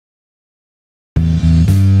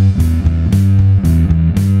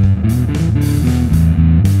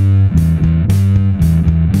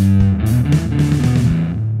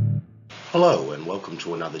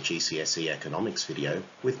to another GCSE Economics video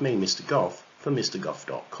with me, Mr Goff, for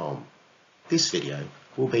MrGoff.com. This video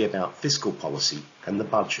will be about fiscal policy and the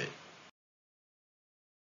budget.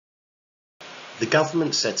 The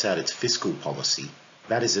government sets out its fiscal policy,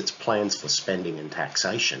 that is its plans for spending and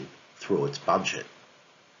taxation, through its budget.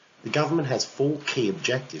 The government has four key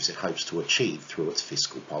objectives it hopes to achieve through its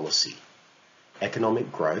fiscal policy.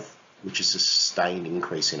 Economic growth, which is a sustained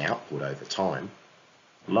increase in output over time,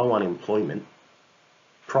 low unemployment,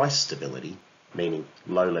 price stability, meaning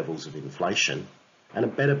low levels of inflation, and a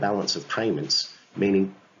better balance of payments,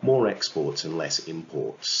 meaning more exports and less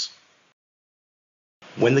imports.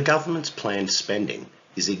 When the government's planned spending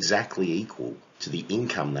is exactly equal to the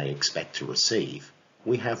income they expect to receive,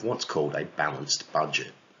 we have what's called a balanced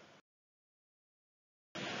budget.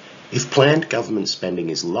 If planned government spending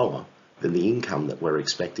is lower than the income that we're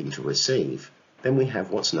expecting to receive, then we have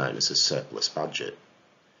what's known as a surplus budget.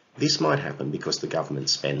 This might happen because the government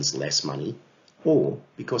spends less money or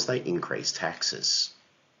because they increase taxes.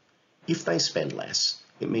 If they spend less,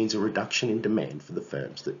 it means a reduction in demand for the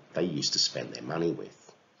firms that they used to spend their money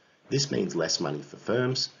with. This means less money for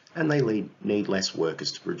firms and they need less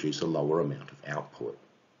workers to produce a lower amount of output.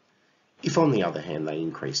 If on the other hand they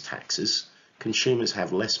increase taxes, consumers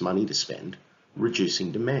have less money to spend,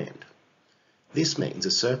 reducing demand. This means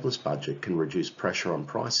a surplus budget can reduce pressure on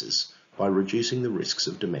prices by reducing the risks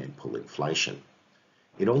of demand pull inflation.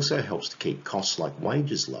 It also helps to keep costs like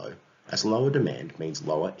wages low, as lower demand means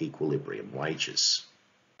lower equilibrium wages.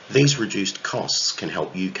 These reduced costs can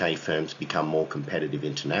help UK firms become more competitive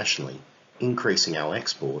internationally, increasing our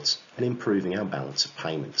exports and improving our balance of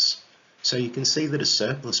payments. So you can see that a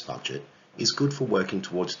surplus budget is good for working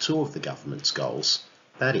towards two of the government's goals,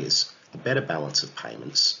 that is, a better balance of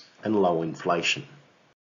payments and low inflation.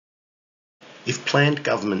 If planned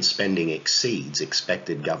government spending exceeds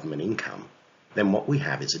expected government income, then what we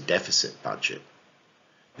have is a deficit budget.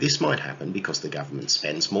 This might happen because the government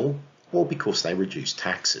spends more or because they reduce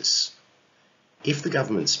taxes. If the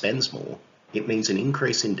government spends more, it means an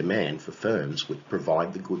increase in demand for firms which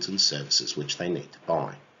provide the goods and services which they need to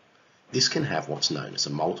buy. This can have what's known as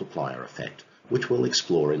a multiplier effect, which we'll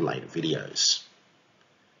explore in later videos.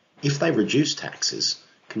 If they reduce taxes,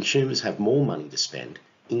 consumers have more money to spend,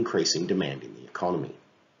 increasing demand in the economy.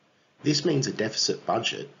 This means a deficit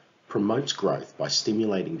budget promotes growth by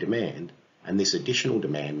stimulating demand, and this additional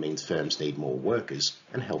demand means firms need more workers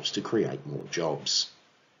and helps to create more jobs.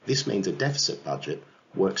 This means a deficit budget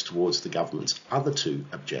works towards the government's other two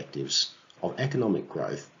objectives of economic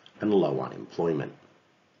growth and low unemployment.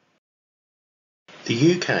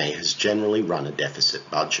 The UK has generally run a deficit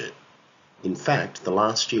budget. In fact, the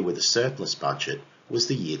last year with a surplus budget was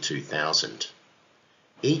the year 2000.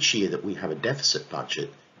 Each year that we have a deficit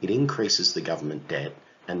budget, it increases the government debt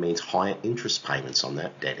and means higher interest payments on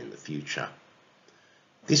that debt in the future.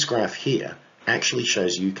 This graph here actually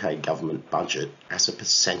shows UK government budget as a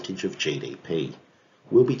percentage of GDP.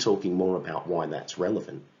 We'll be talking more about why that's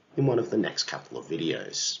relevant in one of the next couple of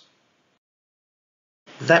videos.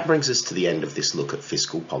 That brings us to the end of this look at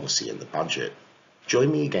fiscal policy and the budget.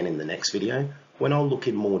 Join me again in the next video when I'll look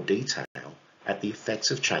in more detail at the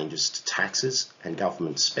effects of changes to taxes and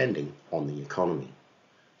government spending on the economy.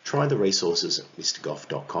 Try the resources at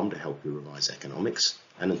MrGoff.com to help you revise economics,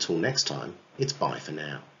 and until next time, it's bye for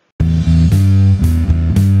now.